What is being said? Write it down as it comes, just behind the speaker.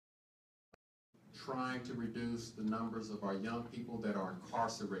trying to reduce the numbers of our young people that are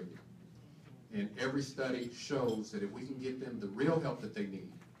incarcerated. And every study shows that if we can get them the real help that they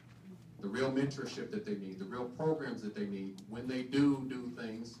need, the real mentorship that they need, the real programs that they need when they do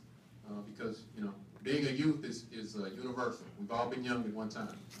things, because, you know, being a youth is universal. We've all been young at one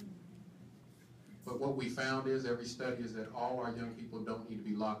time. But what we found is, every study is that all our young people don't need to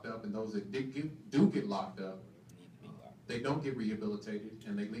be locked up, and those that do get locked up, they don't get rehabilitated,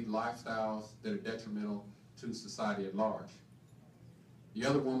 and they lead lifestyles that are detrimental to society at large. The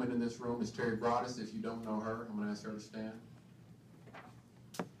other woman in this room is Terry Broadus. If you don't know her, I'm going to ask her to stand.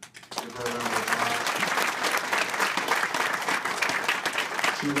 Give her a round of applause.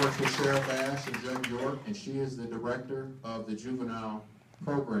 She works with Sheriff Ash and Judge York, and she is the director of the juvenile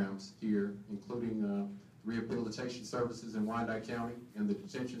programs here, including rehabilitation services in Wyandotte County and the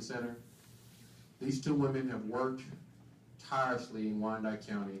detention center. These two women have worked tirelessly in Wyandotte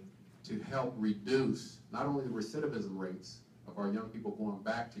County to help reduce not only the recidivism rates of our young people going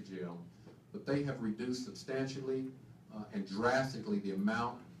back to jail, but they have reduced substantially and drastically the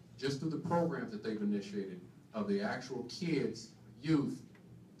amount, just through the programs that they've initiated, of the actual kids, youth,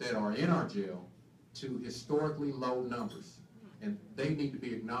 that are in our jail to historically low numbers. And they need to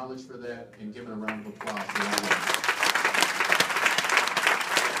be acknowledged for that and given a round of applause for that.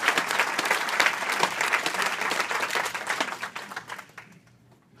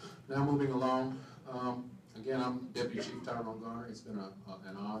 Now moving along, again, I'm Deputy Chief Tyrone Garner. It's been an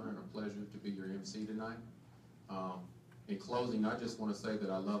honor and a pleasure to be your MC tonight. In closing, I just want to say that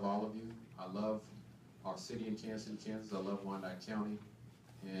I love all of you. I love our city in Kansas City, Kansas. I love Wyandotte County.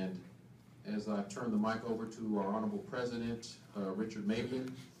 And as I turn the mic over to our Honorable President, Richard Mabian,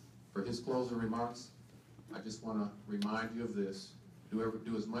 for his closing remarks, I just want to remind you of this.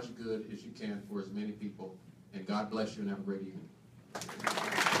 Do as much good as you can for as many people. And God bless you, and have a great evening.